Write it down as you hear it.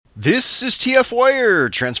This is TF Wire,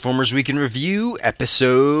 Transformers Week in Review,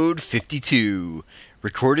 episode 52,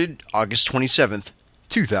 recorded August 27th,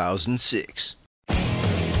 2006.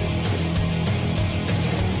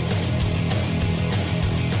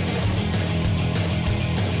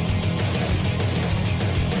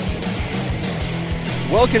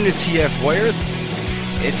 Welcome to TF Wire.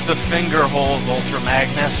 It's the finger holes, Ultra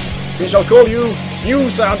Magnus. We shall call you New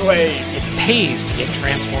Soundwave. It pays to get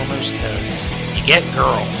Transformers because you get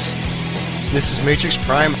girls. This is Matrix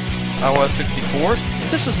Prime. OS 64.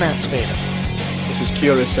 This is Matt Spada. This is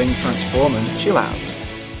Kira saying Transformers, chill out.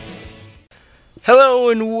 Hello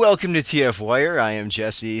and welcome to TF Wire. I am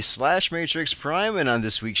Jesse / Matrix Prime, and on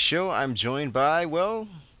this week's show I'm joined by, well,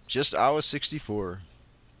 just OS 64.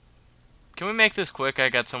 Can we make this quick? I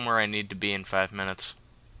got somewhere I need to be in 5 minutes.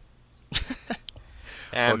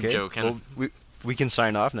 I'm Okay, joking. well, we can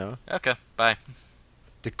sign off now. Okay, bye.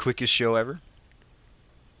 The quickest show ever.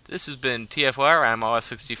 This has been TFWire. I'm OS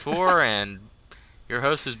 64, and your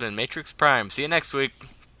host has been Matrix Prime. See you next week.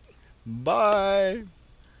 Bye.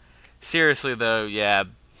 Seriously, though, yeah.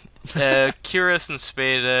 Curious and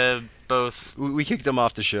Spada both... We kicked them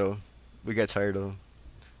off the show. We got tired of them.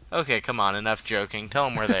 Okay, come on, enough joking. Tell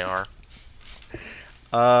them where they are.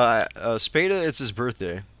 Spada, it's his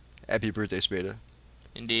birthday. Happy birthday, Spada.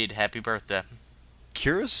 Indeed, happy birthday.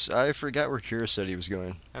 Curious? I forgot where Curious said he was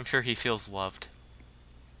going. I'm sure he feels loved.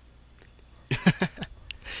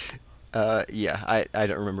 Yeah, I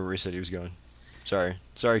don't remember where he said he was going. Sorry,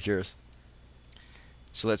 Curious.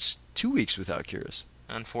 So that's 2 weeks without Curious.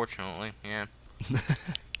 Unfortunately, yeah.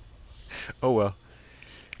 Oh well.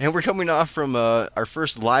 And we're coming off from our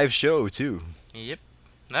first live show, too. Yep.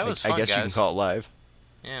 That was fun, I guess guys. you can call it live.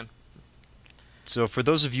 Yeah. So for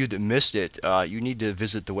those of you that missed it, you need to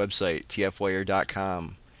visit the website,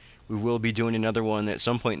 tfwire.com. We will be doing another one at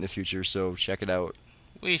some point in the future, so check it out.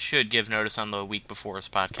 We should give notice on the week before's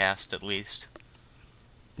podcast, at least.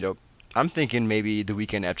 Yep. I'm thinking maybe the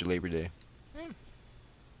weekend after Labor Day.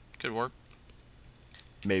 Could work.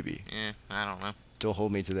 Maybe. I don't know. Don't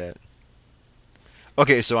hold me to that.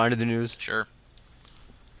 Okay, so on to the news. Sure.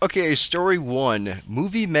 Okay, story 1.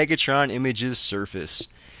 Movie Megatron images surface.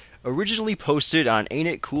 Originally posted on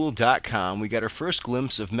AintItCool.com, we got our first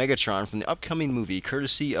glimpse of Megatron from the upcoming movie,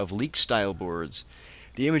 courtesy of Leaked Style Boards.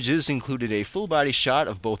 The images included a full-body shot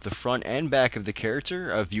of both the front and back of the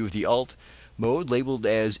character, a view of the alt mode labeled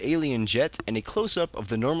as Alien Jet, and a close-up of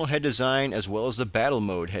the normal head design as well as the battle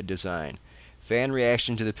mode head design. Fan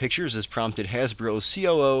reaction to the pictures has prompted Hasbro's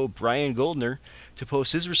COO, Brian Goldner, to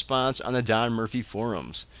post his response on the Don Murphy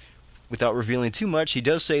forums. Without revealing too much, he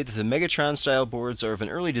does say that the Megatron-style boards are of an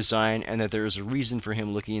early design and that there is a reason for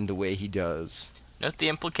him looking the way he does. Note the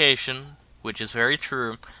implication, which is very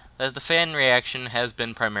true, that the fan reaction has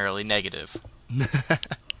been primarily negative.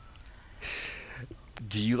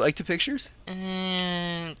 Do you like the pictures?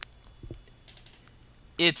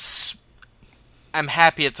 I'm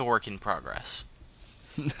happy it's a work in progress.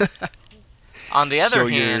 On the other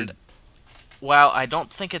hand, while I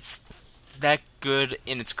don't think it's that good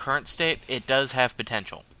in its current state, it does have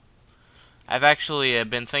potential. I've actually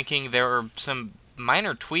been thinking there are some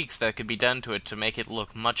minor tweaks that could be done to it to make it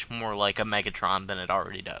look much more like a Megatron than it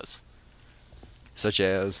already does. Such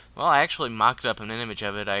as? Well, I actually mocked up an image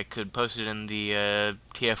of it. I could post it in the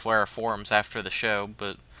TFWire forums after the show,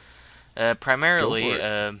 but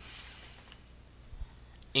primarily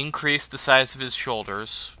increase the size of his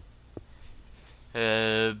shoulders,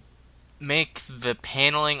 make the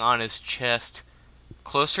paneling on his chest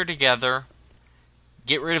closer together,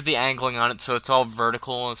 get rid of the angling on it so it's all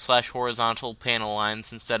vertical / horizontal panel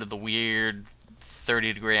lines instead of the weird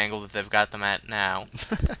 30-degree angle that they've got them at now.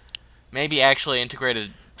 Maybe actually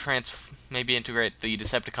integrate the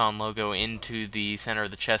Decepticon logo into the center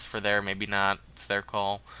of the chest for there, maybe not, it's their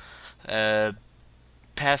call.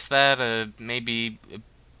 Past that, maybe a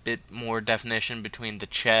bit more definition between the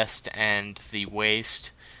chest and the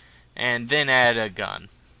waist, and then add a gun.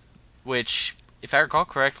 Which, if I recall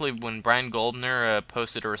correctly, when Brian Goldner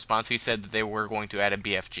posted a response, he said that they were going to add a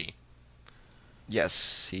BFG.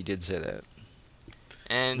 Yes, he did say that.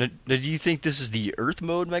 And now, do you think this is the Earth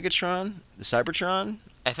mode Megatron? The Cybertron?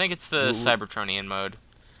 I think it's the Cybertronian mode.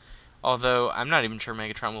 Although, I'm not even sure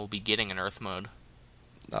Megatron will be getting an Earth mode.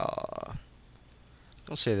 Aw.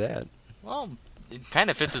 Don't say that. Well, it kind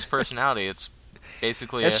of fits his personality. It's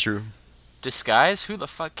basically That's true. Disguise? Who the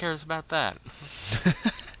fuck cares about that?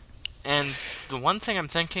 And the one thing I'm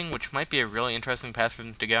thinking, which might be a really interesting path for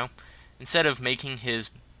them to go, instead of making his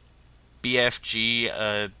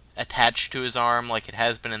BFG attached to his arm like it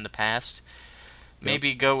has been in the past,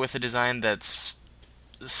 maybe go with a design that's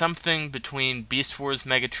something between Beast Wars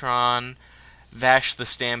Megatron, Vash the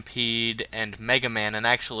Stampede, and Mega Man, and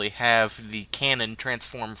actually have the cannon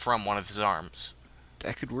transform from one of his arms.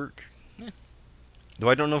 That could work. Yeah. Though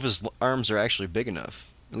I don't know if his arms are actually big enough,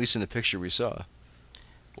 at least in the picture we saw.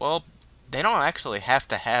 Well, they don't actually have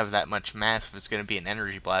to have that much mass if it's going to be an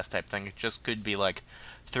energy blast type thing. It just could be like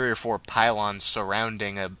 3 or 4 pylons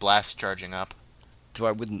surrounding a blast charging up. Though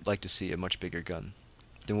I wouldn't like to see a much bigger gun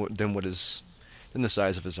than the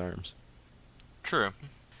size of his arms. True.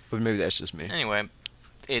 But maybe that's just me. Anyway,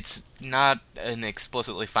 it's not an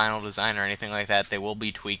explicitly final design or anything like that. They will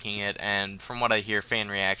be tweaking it, and from what I hear, fan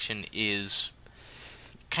reaction is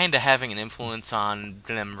kind of having an influence on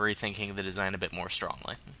them rethinking the design a bit more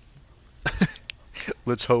strongly.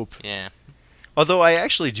 Let's hope. Yeah. Although I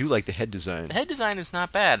actually do like the head design. The head design is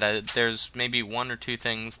not bad. There's maybe 1 or 2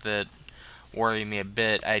 things that worry me a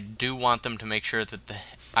bit. I do want them to make sure that the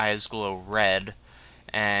eyes glow red,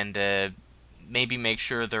 and maybe make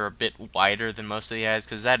sure they're a bit wider than most of the eyes,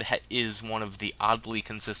 because that is one of the oddly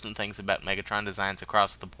consistent things about Megatron designs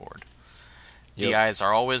across the board. The Yep. eyes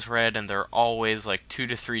are always red, and they're always like 2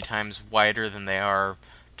 to 3 times wider than they are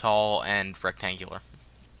tall and rectangular.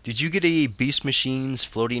 Did you get a Beast Machines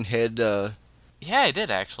floating head? Yeah, I did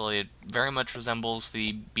actually. It very much resembles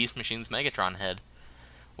the Beast Machine's Megatron head,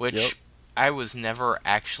 which Yep. I was never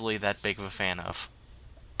actually that big of a fan of.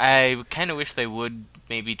 I kind of wish they would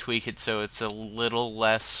maybe tweak it so it's a little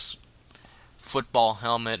less football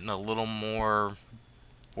helmet and a little more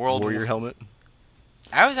Warrior helmet?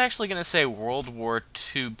 I was actually going to say World War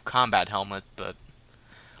II combat helmet, but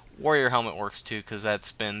Warrior helmet works too, because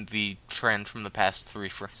that's been the trend from the past 3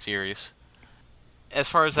 series. As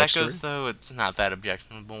far as Next that goes, story? though, it's not that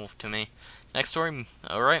objectionable to me. Next story,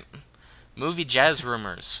 alright. Movie Jazz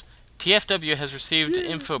rumors. TFW has received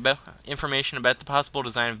information about the possible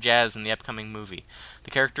design of Jazz in the upcoming movie. The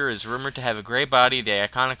character is rumored to have a gray body, the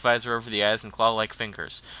iconic visor over the eyes, and claw-like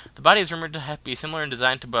fingers. The body is rumored to be similar in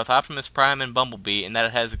design to both Optimus Prime and Bumblebee, in that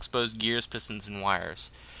it has exposed gears, pistons, and wires.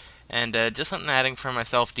 And just something adding for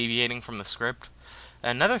myself, deviating from the script.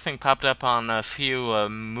 Another thing popped up on a few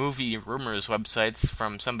movie rumors websites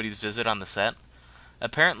from somebody's visit on the set.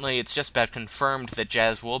 Apparently, it's just about confirmed that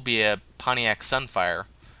Jazz will be a Pontiac Sunfire.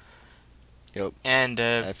 Yep. And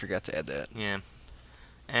I forgot to add that. yeah.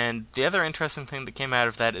 And the other interesting thing that came out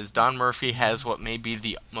of that is Don Murphy has what may be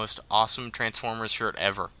the most awesome Transformers shirt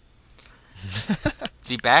ever.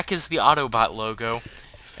 The back is the Autobot logo,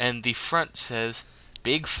 and the front says,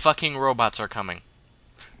 "Big fucking robots are coming."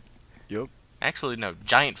 Yep. Actually, no,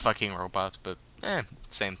 giant fucking robots, but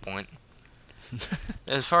same point.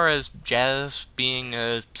 As far as Jazz being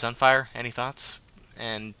a Sunfire, any thoughts?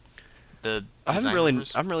 And the design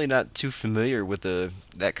rumors? I'm really not too familiar with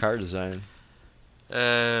that car design.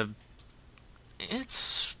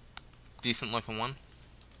 It's decent looking one.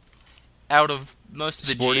 Out of most of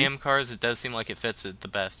the Sporty? GM cars, it does seem like it fits it the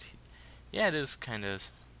best. Yeah, it is kind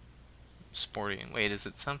of sporty. Wait, is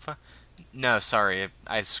it Sunfire? No, sorry,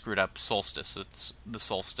 I screwed up. Solstice. It's the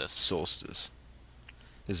Solstice. Solstice.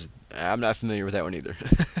 I'm not familiar with that one either.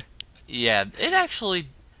 Yeah, it actually...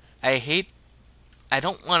 I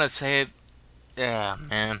don't want to say it... Yeah,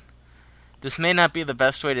 man. This may not be the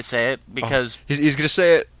best way to say it, because he's gonna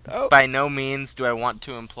say it. Oh. by no means do I want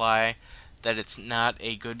to imply that it's not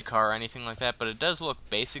a good car or anything like that, but it does look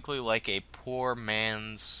basically like a poor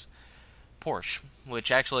man's Porsche,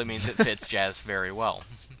 which actually means it fits Jazz very well.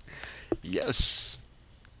 Yes.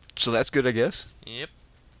 So that's good, I guess. Yep.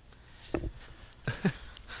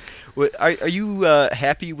 Are you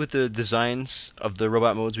happy with the designs of the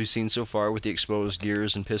robot modes we've seen so far, with the exposed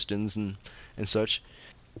gears and pistons and such?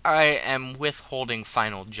 I am withholding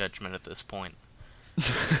final judgment at this point.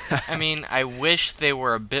 I mean, I wish they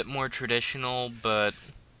were a bit more traditional, but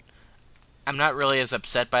I'm not really as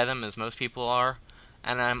upset by them as most people are.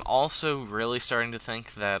 And I'm also really starting to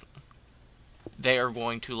think that they are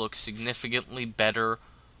going to look significantly better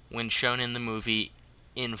when shown in the movie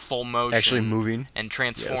in full motion. Actually moving. And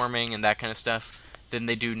transforming and that kind of stuff than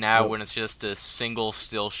they do now Yep. when it's just a single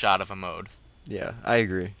still shot of a mode. Yeah, I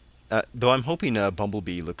agree. Though I'm hoping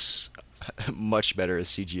Bumblebee looks much better as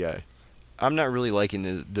CGI. I'm not really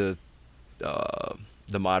liking the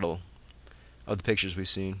model of the pictures we've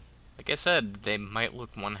seen. Like I said, they might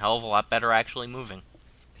look one hell of a lot better actually moving.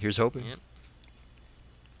 Here's hoping. Yep.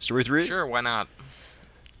 Story 3? Sure, why not?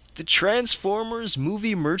 The Transformers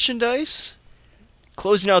movie merchandise?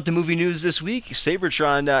 Closing out the movie news this week,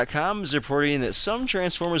 Sabertron.com is reporting that some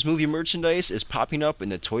Transformers movie merchandise is popping up in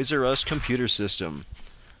the Toys R Us computer system.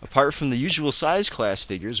 Apart from the usual size class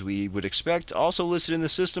figures we would expect, also listed in the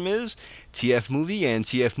system is TF Movie and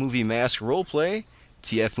TF Movie Mask Roleplay,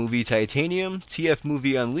 TF Movie Titanium, TF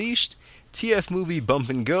Movie Unleashed, TF Movie Bump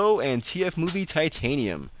and Go, and TF Movie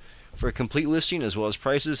Titanium. For a complete listing as well as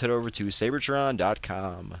prices, head over to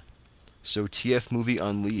Sabertron.com. So TF Movie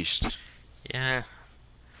Unleashed. Yeah.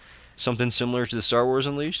 Something similar to the Star Wars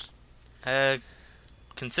Unleashed?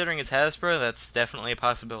 Considering it's Hasbro, that's definitely a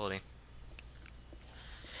possibility.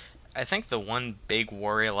 I think the one big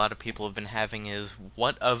worry a lot of people have been having is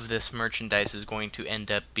what of this merchandise is going to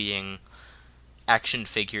end up being action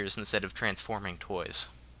figures instead of transforming toys.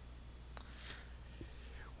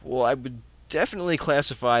 Well, I would definitely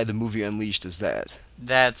classify the movie Unleashed as that.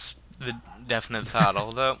 That's the definite thought,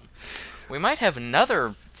 although we might have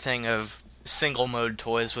another thing of single mode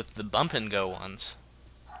toys with the bump and go ones.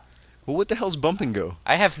 Well, what the hell's Bump and Go?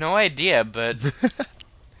 I have no idea, but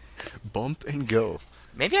Bump and Go.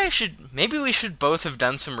 maybe we should both have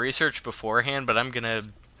done some research beforehand, but I'm gonna...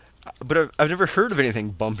 But I've never heard of anything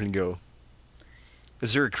Bump and Go.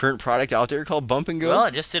 Is there a current product out there called Bump and Go? Well, I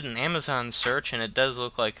just did an Amazon search, and it does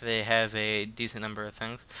look like they have a decent number of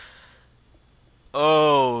things.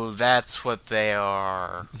 Oh, that's what they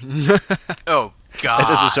are. Oh, God. That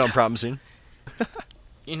doesn't sound promising.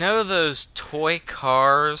 You know those toy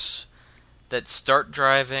cars that start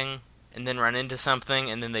driving and then run into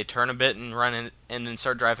something, and then they turn a bit and run in, and then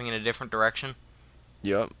start driving in a different direction?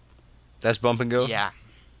 Yep. That's Bump and Go? Yeah.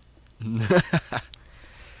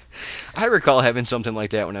 I recall having something like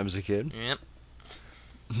that when I was a kid. Yep.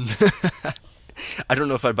 I don't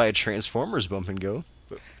know if I'd buy a Transformers Bump and Go.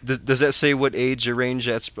 Does that say what age or range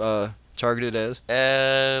that's targeted as?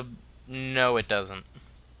 No, it doesn't.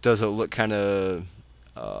 Does it look kind of...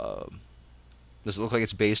 does it look like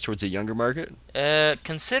it's based towards a younger market?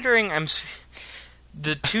 Considering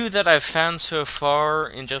the two that I've found so far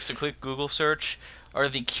in just a quick Google search are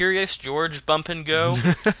the Curious George Bump and Go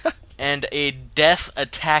and a Death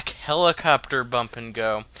Attack Helicopter Bump and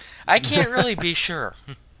Go. I can't really be sure.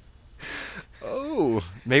 Oh,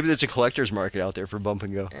 maybe there's a collector's market out there for Bump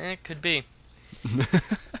and Go. It could be.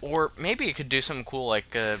 Or maybe it could do something cool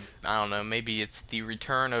like, I don't know, maybe it's the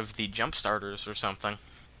return of the jump starters or something.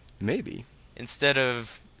 Maybe. Instead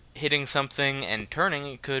of hitting something and turning,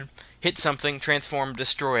 it could hit something, transform,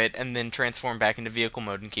 destroy it, and then transform back into vehicle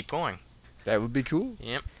mode and keep going. That would be cool.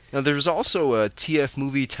 Yep. Now, there's also a TF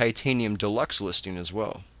Movie Titanium Deluxe listing as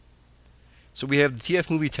well. So we have the TF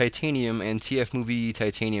Movie Titanium and TF Movie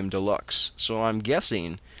Titanium Deluxe. So I'm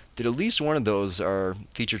guessing that at least one of those are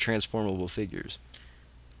feature transformable figures.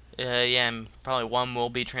 Yeah, and probably one will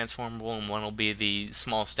be transformable and one will be the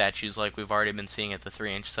small statues like we've already been seeing at the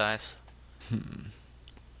 3-inch size.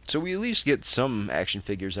 So we at least get some action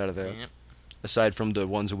figures out of that. Yep. Aside from the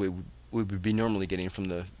ones that we would be normally getting from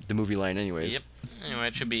the movie line anyways. Yep. Anyway,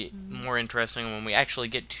 it should be more interesting when we actually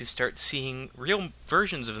get to start seeing real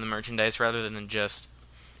versions of the merchandise rather than just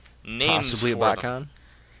names Possibly a for them. BotCon?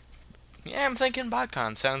 Yeah, I'm thinking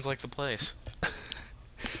BotCon. Sounds like the place.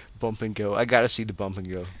 Bump and Go. I gotta see the Bump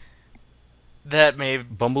and Go. That may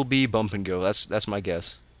Bumblebee Bump and Go. That's my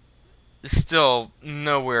guess. still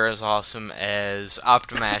nowhere as awesome as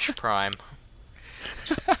Optimash Prime.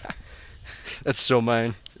 That's so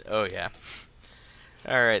mine. Oh, yeah.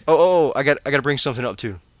 Alright. Oh, I gotta bring something up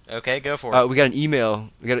too. Okay, go for it. We got an email.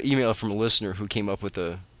 We got an email from a listener who came up with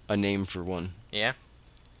a name for one. Yeah?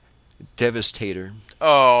 Devastator.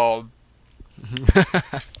 Oh.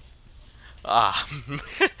 Ah.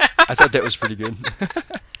 I thought that was pretty good.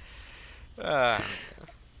 uh,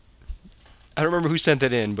 I don't remember who sent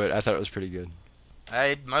that in, but I thought it was pretty good.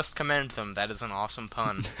 I must commend them. That is an awesome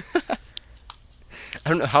pun. I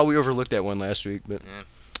don't know how we overlooked that one last week, but...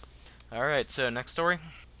 Yeah. Alright, so next story.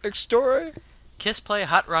 Next story. Kiss Play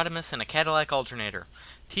Hot Rodimus and a Cadillac Alternator.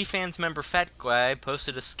 T-Fans member Fat Guy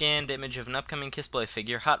posted a scanned image of an upcoming Kiss Play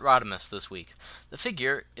figure, Hot Rodimus, this week. The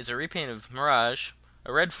figure is a repaint of Mirage,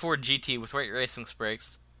 a red Ford GT with white racing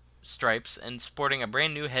stripes, and sporting a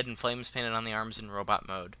brand new head and flames painted on the arms in robot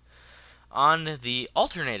mode. On the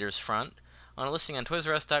Alternator's front, on a listing on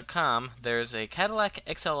ToysRUs.com, there's a Cadillac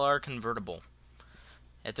XLR convertible.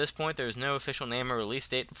 At this point, there is no official name or release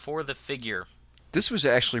date for the figure. This was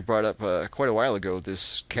actually brought up quite a while ago,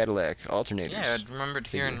 this Cadillac Alternators. Yeah, I remembered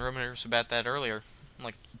hearing rumors about that earlier.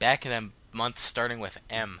 Like, back in a month starting with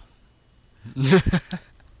M.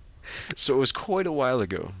 So it was quite a while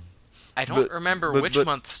ago. I don't remember which but-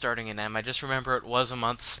 month starting in M, I just remember it was a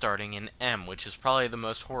month starting in M, which is probably the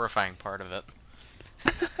most horrifying part of it.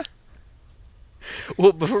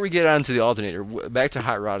 Well, before we get on to the Alternator, back to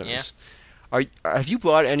Hot Rodimus. Yeah. Have you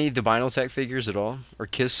bought any of the Vinyltech figures at all, or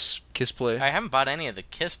Kiss Play? I haven't bought any of the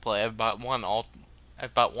Kiss Play. I've bought one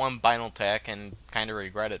Vinyltech and kind of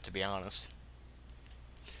regret it, to be honest.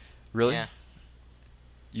 Really? Yeah.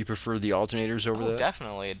 You prefer the alternators over Oh, that?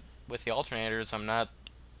 definitely. With the alternators, I'm not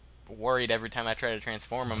worried every time I try to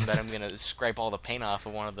transform them that I'm going to scrape all the paint off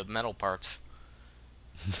of one of the metal parts.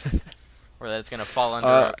 Or that it's going to fall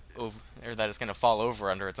or that it's going to fall over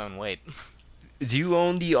under its own weight. Do you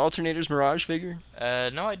own the alternators Mirage figure?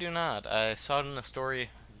 No, I do not. I saw it in a story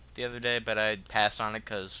the other day, but I passed on it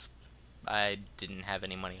because I didn't have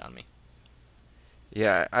any money on me.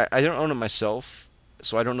 Yeah, I don't own it myself,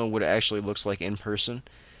 so I don't know what it actually looks like in person.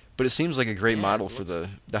 But it seems like a great Yeah, model it for looks-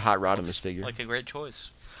 the Hot Rodimus Looks figure. like a great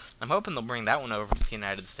choice. I'm hoping they'll bring that one over to the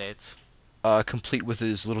United States. Complete with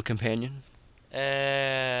his little companion.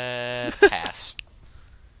 Pass.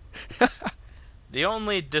 The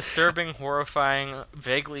only disturbing, horrifying,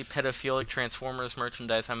 vaguely pedophilic Transformers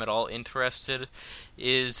merchandise I'm at all interested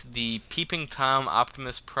is the Peeping Tom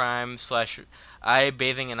Optimus Prime / I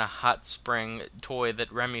bathing in a hot spring toy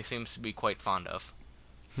that Remy seems to be quite fond of.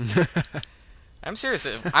 I'm serious.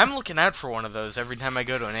 I'm looking out for one of those every time I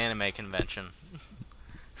go to an anime convention.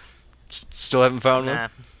 Still haven't found Nah. one?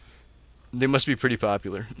 They must be pretty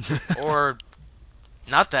popular. Or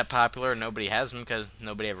not that popular, nobody has them because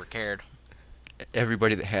nobody ever cared.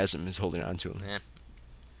 Everybody that has them is holding on to them. Yeah.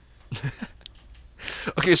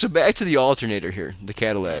 Okay, so back to the alternator here, the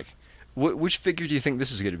Cadillac. Which figure do you think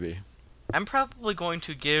this is going to be? I'm probably going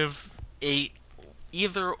to give a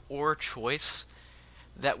either or choice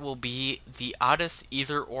that will be the oddest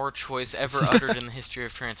either or choice ever uttered in the history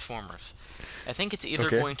of Transformers. I think it's either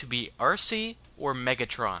Okay. going to be RC or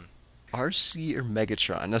Megatron. RC or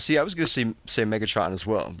Megatron? Now, see, I was going to say Megatron as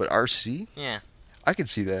well, but RC? Yeah. I could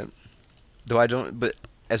see that. Though I don't, but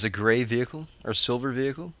as a gray vehicle or silver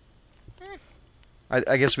vehicle? Eh.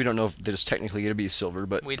 I guess we don't know if that it's technically going to be silver,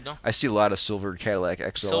 but We don't. I see a lot of silver Cadillac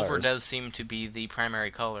XLRs. Silver does seem to be the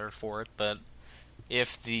primary color for it, but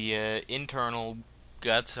if the internal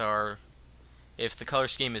guts are, if the color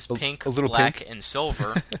scheme is pink, a little black, pink? and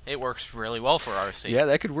silver, it works really well for RC. Yeah,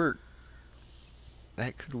 that could work.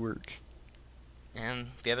 That could work.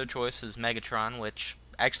 And the other choice is Megatron, which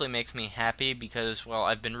actually makes me happy because, well,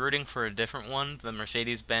 I've been rooting for a different one, the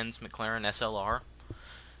Mercedes-Benz McLaren SLR.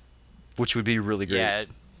 Which would be really great. Yeah,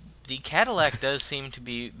 the Cadillac does seem to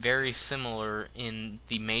be very similar in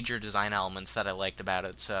the major design elements that I liked about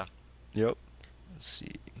it, so... Yep. Let's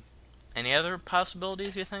see. Any other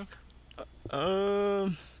possibilities, you think?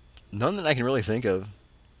 None that I can really think of.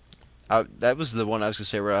 That was the one I was going to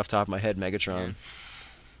say right off the top of my head, Megatron. Yeah.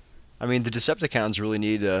 I mean, the Decepticons really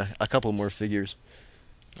need a couple more figures.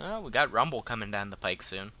 Well, we got Rumble coming down the pike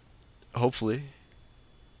soon. Hopefully.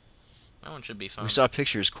 That one should be fun. We saw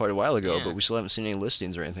pictures quite a while ago, Yeah. but we still haven't seen any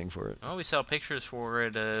listings or anything for it. Well, we saw pictures for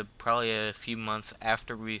it probably a few months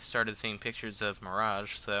after we started seeing pictures of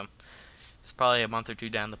Mirage, so it's probably a month or two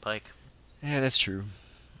down the pike. Yeah, that's true.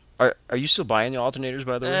 Are you still buying the alternators,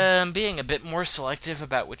 by the way? I'm being a bit more selective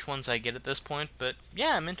about which ones I get at this point, but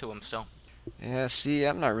yeah, I'm into them still. Yeah, see,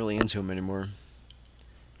 I'm not really into them anymore.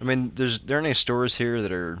 I mean, there aren't any stores here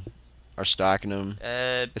that are stocking them.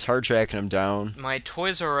 It's hard tracking them down. My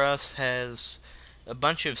Toys R Us has a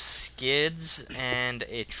bunch of skids and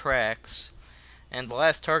a Trax, and the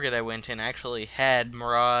last Target I went in actually had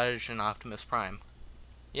Mirage and Optimus Prime.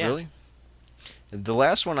 Yeah. Really? The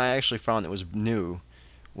last one I actually found that was new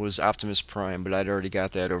was Optimus Prime, but I'd already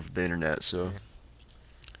got that over the internet, so... Yeah.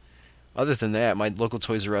 Other than that, my local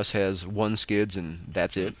Toys R Us has one skids, and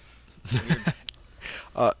that's it.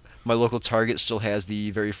 My local Target still has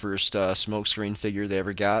the very first smokescreen figure they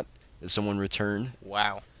ever got that someone returned.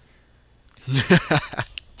 Wow.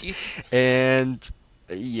 Do you And,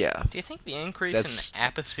 yeah. Do you think the increase That's in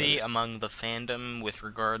apathy among the fandom with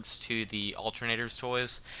regards to the Alternators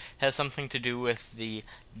toys has something to do with the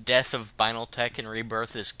death of Binaltech and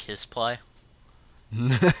rebirth as Kiss Play?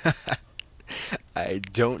 I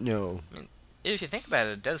don't know. If you think about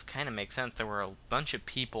it, it does kind of make sense. There were a bunch of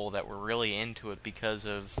people that were really into it because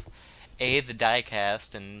of A, the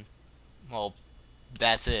diecast, and, well,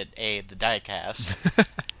 that's it, A, the diecast.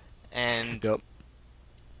 And Yep.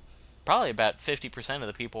 probably about 50% of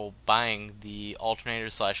the people buying the Alternator /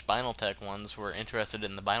 Binaltech ones were interested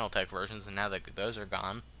in the Binaltech versions, and now that those are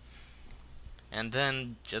gone. And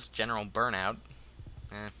then just general burnout.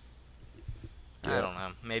 I Yeah. don't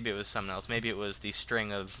know. Maybe it was something else. Maybe it was the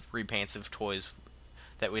string of repaints of toys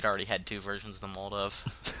that we'd already had two versions of the mold of.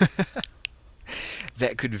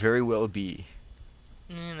 That could very well be.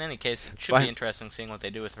 In any case, it should Fine. be interesting seeing what they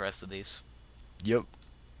do with the rest of these. Yep.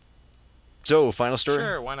 So, final story?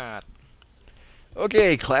 Sure, why not?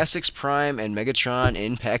 Okay, Classics Prime and Megatron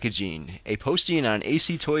in packaging. A posting on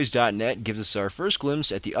actoys.net gives us our first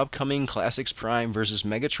glimpse at the upcoming Classics Prime vs.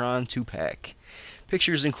 Megatron 2-pack.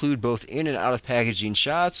 Pictures include both in and out of packaging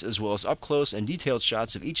shots, as well as up-close and detailed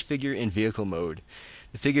shots of each figure in vehicle mode.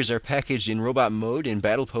 The figures are packaged in robot mode in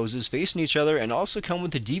battle poses facing each other and also come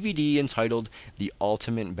with a DVD entitled The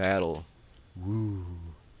Ultimate Battle. Woo.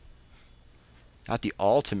 Not the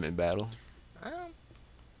Ultimate Battle.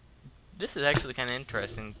 This is actually kind of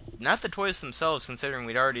interesting. Not the toys themselves, considering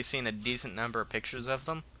we'd already seen a decent number of pictures of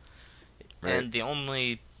them. Right. And the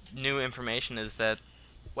only new information is that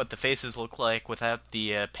what the faces look like without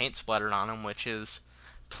the paint splattered on them, which is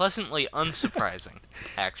pleasantly unsurprising,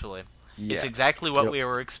 actually. Yeah. It's exactly what Yep. we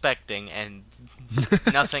were expecting, and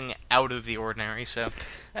nothing out of the ordinary, so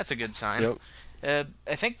that's a good sign. Yep.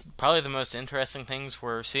 I think probably the most interesting things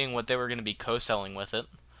were seeing what they were going to be co-selling with it,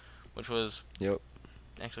 which was Yep.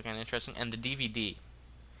 actually kind of interesting, and the DVD.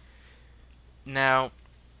 Now,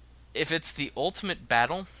 if it's the Ultimate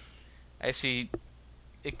Battle, I see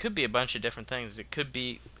it could be a bunch of different things. It could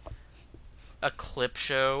be a clip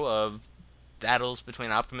show of battles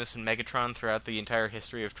between Optimus and Megatron throughout the entire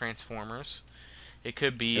history of Transformers. It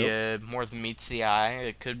could be more than meets the eye.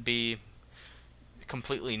 It could be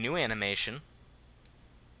completely new animation.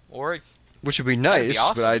 Or Which would be That'd be nice,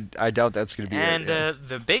 awesome. but I doubt that's going to be and it. Yeah.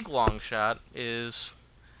 the big long shot is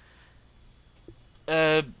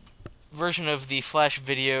a version of the Flash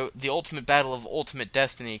video, The Ultimate Battle of Ultimate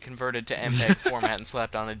Destiny, converted to MPEG format and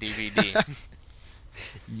slapped on a DVD.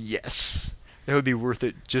 Yes. It would be worth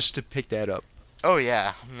it just to pick that up. Oh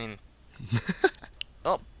yeah, I mean,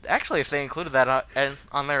 well, actually, if they included that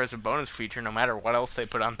on there as a bonus feature, no matter what else they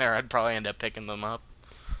put on there, I'd probably end up picking them up.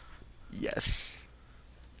 Yes.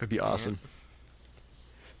 It would be awesome.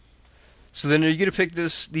 So then, are you gonna pick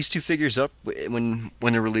these two figures up when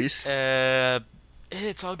they're released?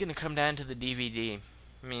 It's all gonna come down to the DVD.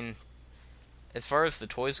 I mean, as far as the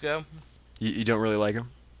toys go, You don't really like them?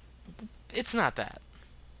 it's not that.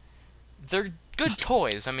 They're good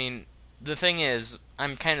toys. I mean, the thing is,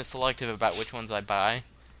 I'm kind of selective about which ones I buy.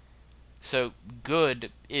 So,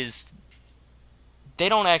 good is... They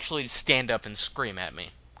don't actually stand up and scream at me.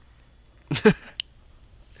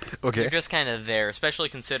 Okay. They're just kind of there, especially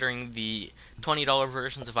considering the $20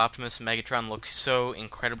 versions of Optimus and Megatron look so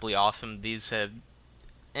incredibly awesome. These have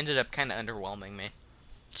ended up kind of underwhelming me.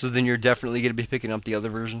 So then you're definitely gonna be picking up the other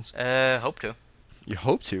versions? Hope to. You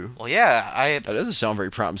hope to. Well, yeah, That doesn't sound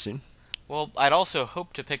very promising. Well, I'd also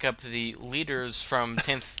hope to pick up the leaders from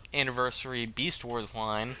 10th Anniversary Beast Wars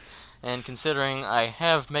line, and considering I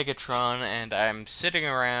have Megatron and I'm sitting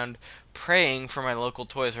around praying for my local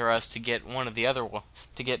Toys R Us to get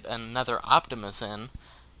to get another Optimus in,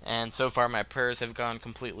 and so far my prayers have gone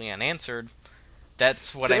completely unanswered.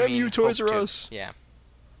 That's what I Damn mean. you, Toys hope R to. Us. Yeah.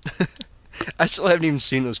 I still haven't even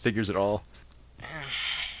seen those figures at all.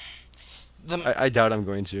 I doubt I'm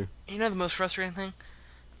going to. You know the most frustrating thing?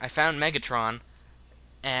 I found Megatron,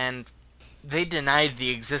 and they denied the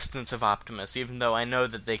existence of Optimus, even though I know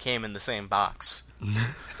that they came in the same box.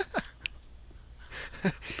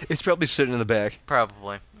 It's probably sitting in the back.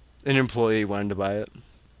 Probably. An employee wanted to buy it.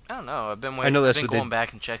 I don't know. I've been I know that's I've what been they- going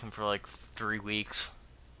back and checking for like 3 weeks.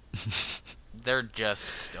 They're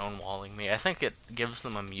just stonewalling me. I think it gives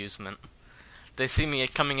them amusement. They see me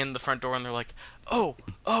coming in the front door and they're like, "Oh,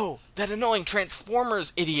 that annoying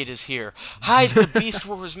Transformers idiot is here. Hide the Beast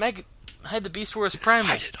Wars hide the Beast Wars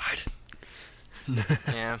Primal." Hide it.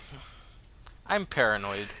 Yeah. I'm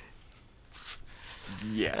paranoid.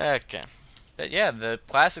 Yeah. Okay. But yeah, the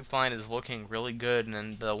Classics line is looking really good,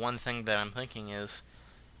 and the one thing that I'm thinking is,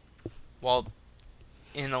 while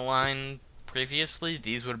in a line previously,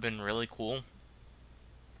 these would have been really cool,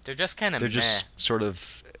 they're just kind of They're meh. just sort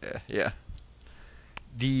of, yeah.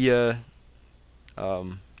 The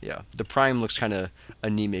Prime looks kind of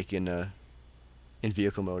anemic in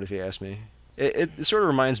vehicle mode, if you ask me. It sort of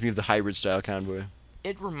reminds me of the hybrid style convoy.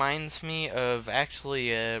 It reminds me of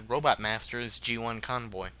actually Robot Master's G1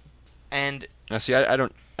 Convoy. And Now, see, I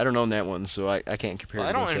don't own that one, so I can't compare. well,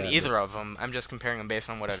 I don't against own that, either of them. I'm just comparing them based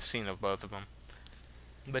on what I've seen of both of them.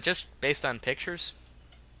 But just based on pictures,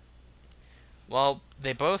 while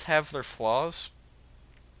they both have their flaws,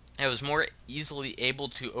 I was more easily able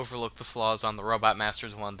to overlook the flaws on the Robot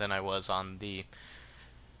Masters one than I was on the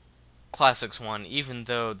Classics one, even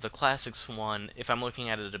though the Classics one, if I'm looking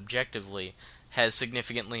at it objectively, has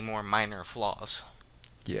significantly more minor flaws.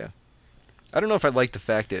 Yeah. I don't know if I like the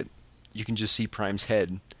fact that you can just see Prime's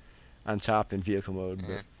head on top in vehicle mode,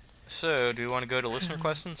 but So, do we want to go to listener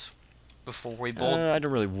questions before we bold? I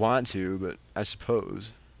don't really want to, but I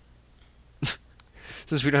suppose.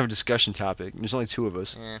 Since we don't have a discussion topic, and there's only two of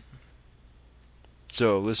us. Yeah,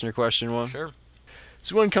 So, listener question one. sure.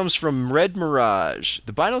 This one comes from Red Mirage.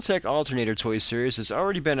 The Binotech Alternator toy series has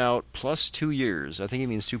already been out plus 2 years. I think he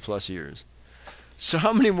means 2+ years. So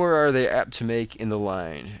how many more are they apt to make in the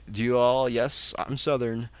line? Do you all, yes, I'm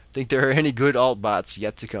Southern, think there are any good alt-bots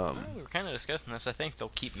yet to come? Well, we were kind of discussing this. I think they'll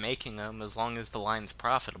keep making them as long as the line's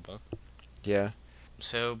profitable. Yeah.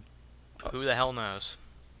 So, who the hell knows?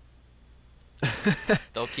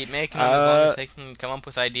 They'll keep making them as long as they can come up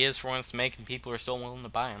with ideas for ones to make and people are still willing to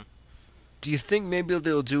buy them. Do you think maybe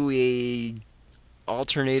they'll do a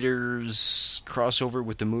Alternators crossover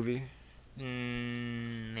with the movie? No.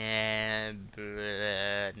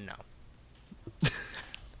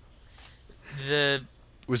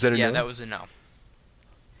 Was that a no? Yeah, that was a no.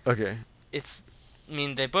 Okay.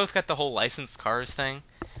 They both got the whole licensed cars thing,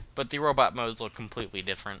 but the robot modes look completely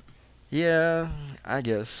different. Yeah, I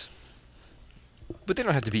guess. But they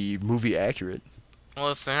don't have to be movie accurate. Well,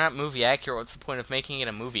 if they're not movie accurate, what's the point of making it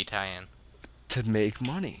a movie tie-in? To make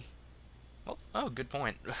money. Oh, good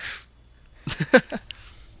point.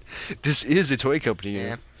 This is a toy company.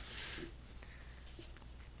 Yeah.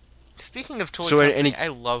 Speaking of toy So company, I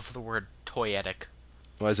love the word toyetic.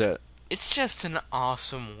 Why is that? It's just an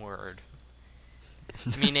awesome word.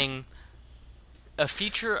 Meaning, a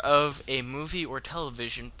feature of a movie or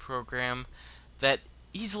television program that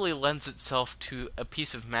easily lends itself to a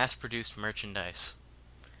piece of mass-produced merchandise.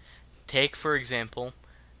 Take, for example,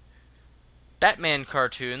 Batman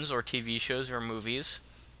cartoons or TV shows or movies,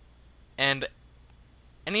 and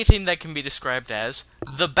anything that can be described as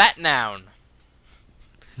the Bat Noun.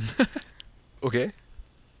 Okay.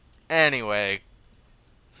 Anyway,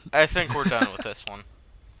 I think we're done with this one.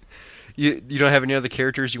 You don't have any other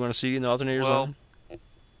characters you want to see in the Alternators? Well,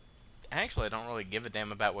 actually, I don't really give a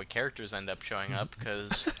damn about what characters end up showing up,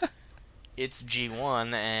 because it's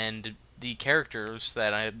G1, and the characters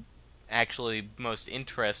that I'm actually most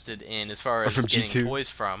interested in as far as from getting G2? toys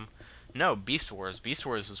from... No, Beast Wars. Beast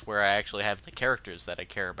Wars is where I actually have the characters that I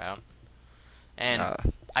care about. And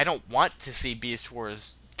I don't want to see Beast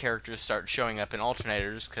Wars characters start showing up in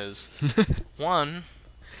alternators, because, one,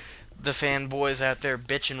 the fanboys out there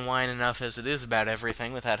bitch and whine enough as it is about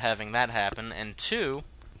everything without having that happen, and two,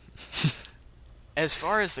 as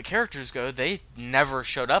far as the characters go, they never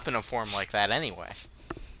showed up in a form like that anyway.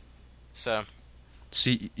 So...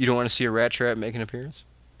 See, you don't want to see a Rat Trap make an appearance?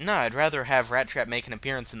 No, I'd rather have Rat Trap make an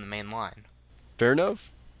appearance in the main line. Fair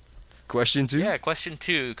enough. Question 2? Yeah, question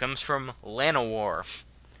 2 comes from Lanowar.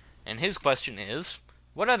 And his question is,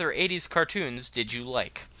 what other 80s cartoons did you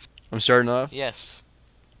like? I'm starting off. Yes.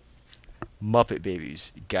 Muppet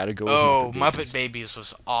Babies. You gotta go with Muppet Babies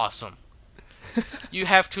was awesome. You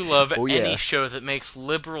have to love Oh, yeah. any show that makes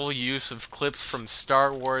liberal use of clips from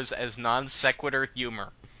Star Wars as non-sequitur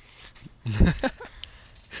humor.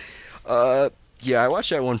 Yeah, I watch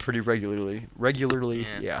that one pretty regularly.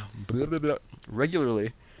 Yeah. Blah, blah, blah.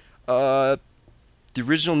 Regularly. The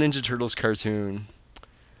original Ninja Turtles cartoon,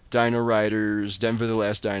 Dino Riders, Denver the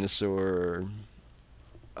Last Dinosaur,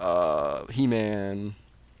 He-Man.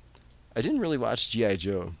 I didn't really watch G.I.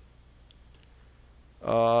 Joe.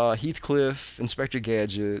 Heathcliff, Inspector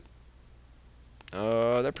Gadget.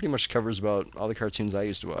 That pretty much covers about all the cartoons I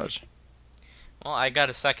used to watch. Well, I got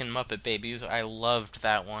a second Muppet Babies. I loved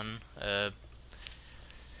that one.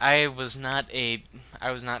 I was not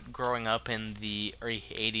growing up in the early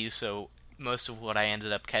 80s, so most of what I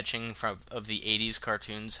ended up catching of the 80s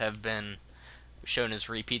cartoons have been shown as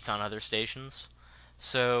repeats on other stations.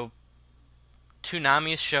 So,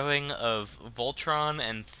 Toonami's showing of Voltron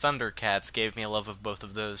and Thundercats gave me a love of both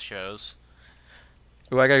of those shows.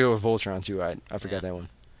 Oh, I gotta go with Voltron too. I forgot that one.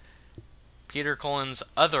 Peter Cullen's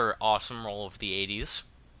other awesome role of the 80s,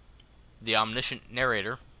 the omniscient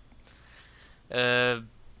narrator. What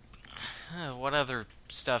other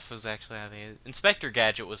stuff was actually on the... Inspector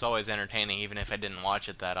Gadget was always entertaining, even if I didn't watch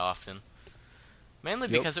it that often. Mainly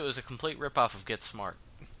because it was a complete ripoff of Get Smart.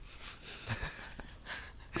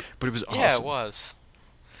 But it was awesome. Yeah, it was.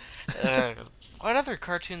 What other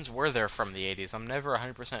cartoons were there from the 80s? I'm never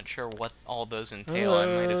 100% sure what all those entail. I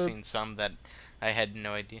might have seen some that I had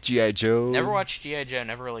no idea. G.I. Joe. Never watched G.I. Joe,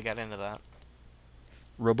 never really got into that.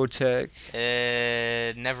 Robotech.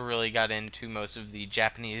 Never really got into most of the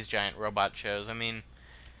Japanese giant robot shows. I mean,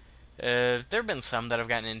 there have been some that I've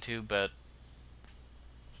gotten into, but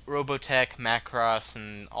Robotech, Macross,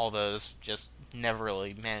 and all those just never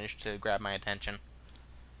really managed to grab my attention.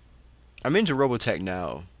 I'm into Robotech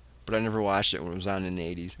now, but I never watched it when it was on in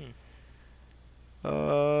the 80s.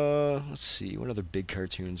 Let's see. What other big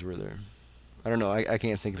cartoons were there? I don't know. I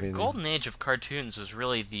can't think of anything. The golden age of cartoons was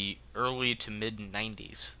really the early to mid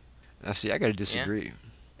 90s. Now, see, I gotta disagree.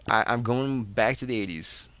 I'm going back to the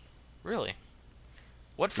 80s. Really?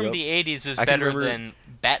 What from Yep. the 80s is I can better remember- than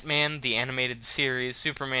Batman, the animated series,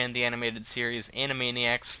 Superman, the animated series,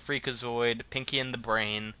 Animaniacs, Freakazoid, Pinky and the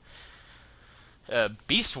Brain,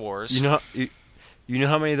 Beast Wars? You know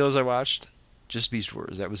how many of those I watched? Just Beast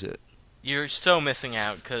Wars. That was it. You're so missing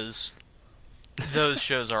out, because those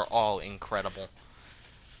shows are all incredible.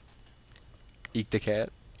 Eek the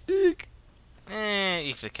Cat. Eek.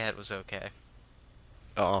 Eek the Cat was okay.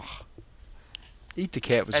 Oh. Eat the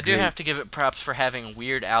Cat was I do great. have to give it props for having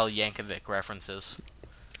Weird Al Yankovic references.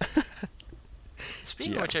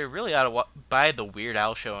 Speaking Yeah. of which, I really ought to buy the Weird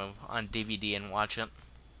Al show on DVD and watch it.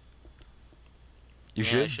 You Yeah,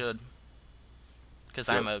 should? I should. Because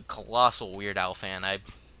Yep. I'm a colossal Weird Al fan. I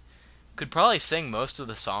could probably sing most of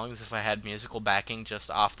the songs if I had musical backing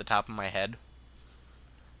just off the top of my head.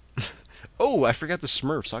 Oh, I forgot the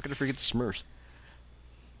Smurfs. How could I forget the Smurfs?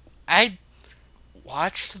 I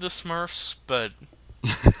watched the Smurfs, but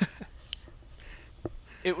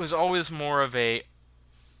it was always more of a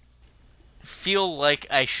feel like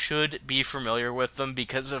I should be familiar with them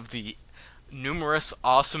because of the numerous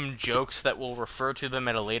awesome jokes that will refer to them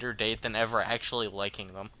at a later date than ever actually liking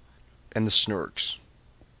them. And the Snorks.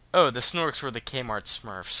 Oh, the Snorks were the Kmart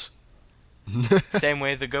Smurfs. Same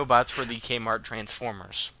way the GoBots were the Kmart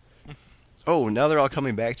Transformers. Oh, now they're all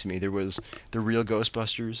coming back to me. There was the real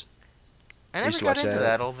Ghostbusters. I used never to got watch into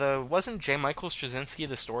that. that, although wasn't J. Michael Straczynski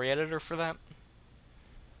the story editor for that?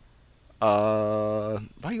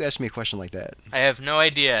 Why you asking me a question like that? I have no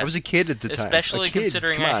idea. I was a kid at the time. Especially A kid,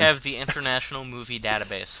 considering come I on. have the International Movie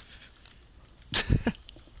Database.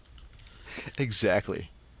 Exactly.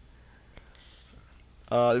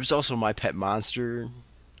 There was also My Pet Monster.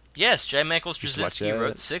 Yes, J. Michael Used to watch Straczynski that.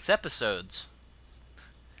 wrote 6 episodes.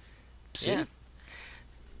 See? Yeah.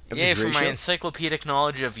 That was a Yay for great my show. encyclopedic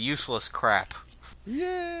knowledge of useless crap.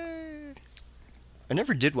 Yay! I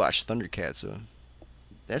never did watch Thundercats, so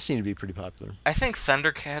that seemed to be pretty popular. I think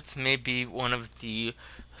Thundercats may be one of the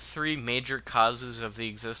 3 major causes of the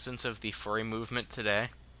existence of the furry movement today.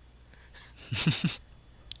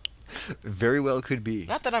 Very well could be.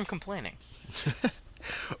 Not that I'm complaining.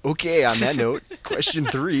 Okay, on that note, question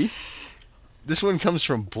 3. This one comes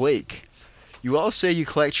from Blake. You all say you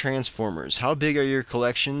collect Transformers. How big are your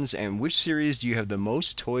collections, and which series do you have the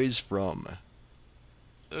most toys from?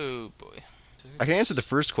 Oh boy. I can answer the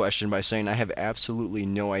first question by saying I have absolutely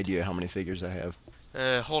no idea how many figures I have.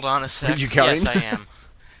 Hold on a sec. you counting? Yes, I am.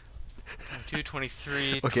 22,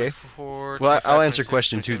 23, Okay. 24, Well, 25, I'll answer 26,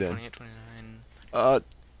 question 2 27, then. 28, 29.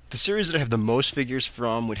 The series that I have the most figures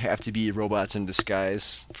from would have to be Robots in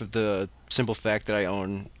Disguise, for the simple fact that I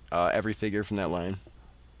own every figure from that line.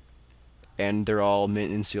 And they're all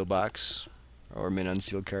mint in seal box, or mint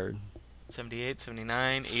unsealed card. 78,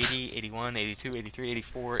 79, 80, 81, 82, 83,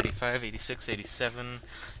 84, 85, 86, 87,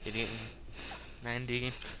 88,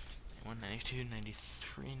 90, 91, 92,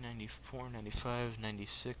 93, 94, 95,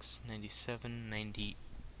 96, 97,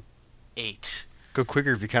 98. Go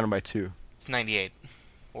quicker if you count them by 2. It's 98,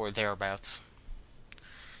 or thereabouts.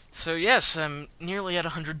 So yes, I'm nearly at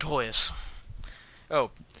 100 toys. Oh,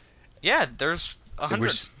 yeah, there's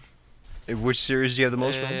 100. Which series do you have the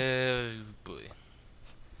most from? Boy.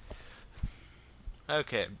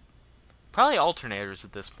 Okay. Probably alternators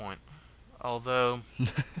at this point. Although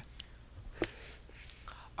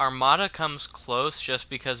Armada comes close just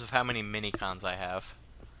because of how many minicons I have.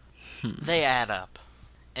 They add up.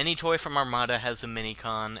 Any toy from Armada has a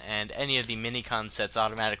minicon, and any of the minicon sets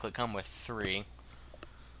automatically come with 3.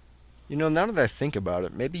 You know, now that I think about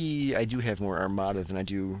it, maybe I do have more Armada than I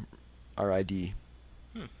do RID.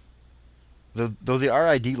 Though the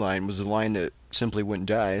RID line was the line that simply wouldn't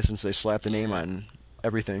die since they slapped the name on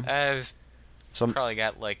everything. I've So probably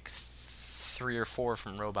got like 3 or 4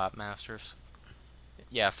 from Robot Masters.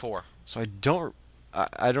 Yeah, 4. I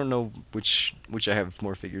don't know which I have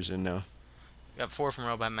more figures in now. Got 4 from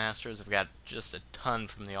Robot Masters. I've got just a ton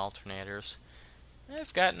from the alternators.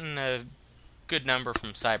 I've gotten a good number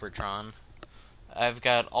from Cybertron. I've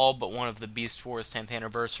got all but one of the Beast Wars 10th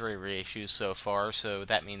anniversary reissues so far, so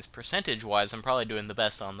that means percentage-wise I'm probably doing the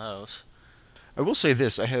best on those. I will say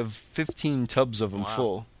this, I have 15 tubs of them Wow.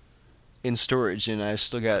 full in storage, and I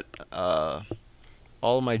still got all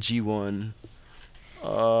of my G1,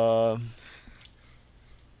 all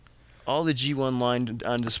the G1 line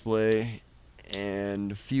on display,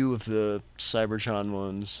 and a few of the Cybertron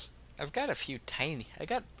ones. I've got I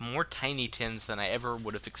got more Tiny Tins than I ever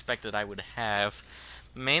would have expected I would have,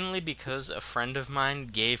 mainly because a friend of mine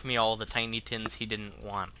gave me all the Tiny Tins he didn't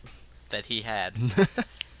want, that he had.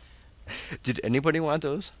 Did anybody want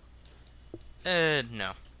those?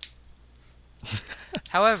 No.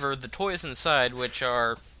 However, the toys inside, which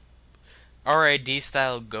are RID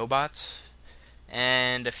style GoBots,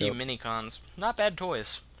 and a few Yep. Minicons. Not bad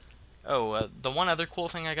toys. Oh, the one other cool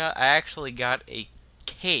thing I actually got a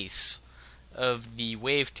case of the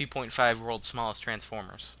Wave 2.5 World's Smallest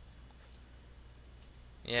Transformers.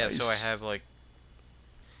 Yeah, so I Nice. have, like,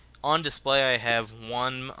 on display I have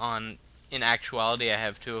one in actuality I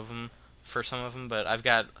have two of them for some of them, but I've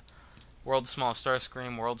got World's Smallest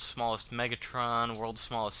Starscream, World's Smallest Megatron, World's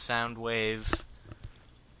Smallest Soundwave,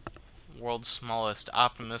 World's Smallest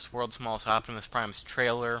Optimus, World's Smallest Optimus Prime's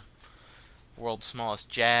trailer, World's Smallest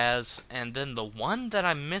Jazz, and then the one that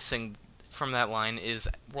I'm missing from that line is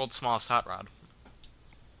World's Smallest Hot Rod.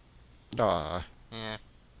 Aw, Yeah.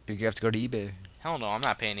 you have to go to eBay. Hell no, I'm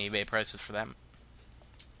not paying eBay prices for that.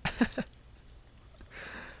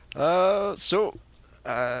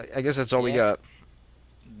 I guess that's all we Yeah. got.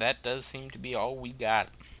 That does seem to be all we got.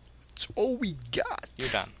 That's all we got. You're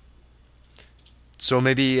done. So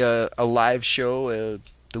maybe a live show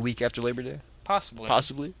the week after Labor Day? Possibly.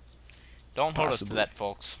 Possibly. Don't hold us to Possibly. that,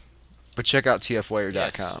 folks. But check out Yes,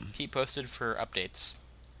 tfwire.com. keep posted for updates.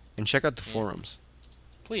 And check out the Yeah. forums.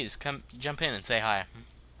 Please come jump in and say hi.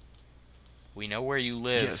 We know where you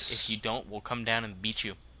live. Yes. If you don't, we'll come down and beat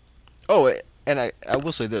you. Oh, and I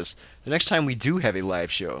will say this. The next time we do have a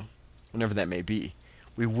live show, whenever that may be,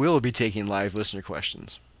 we will be taking live listener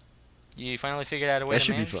questions. You finally figured out a way That to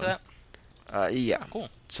should be manage fun. that? Yeah. Cool.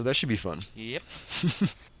 So that should be fun. Yep.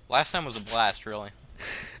 Last time was a blast, really.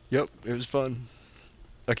 Yep, it was fun.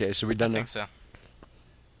 Okay, so we I done now? think so.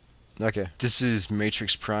 Okay. This is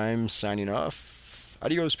Matrix Prime signing off.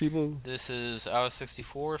 Adios, people. This is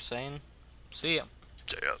Hour64 saying, see ya.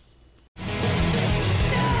 See ya.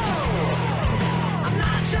 I'm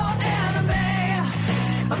not your enemy.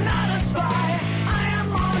 I'm not a spy. I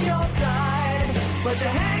am on your side. But you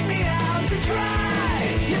hang me out.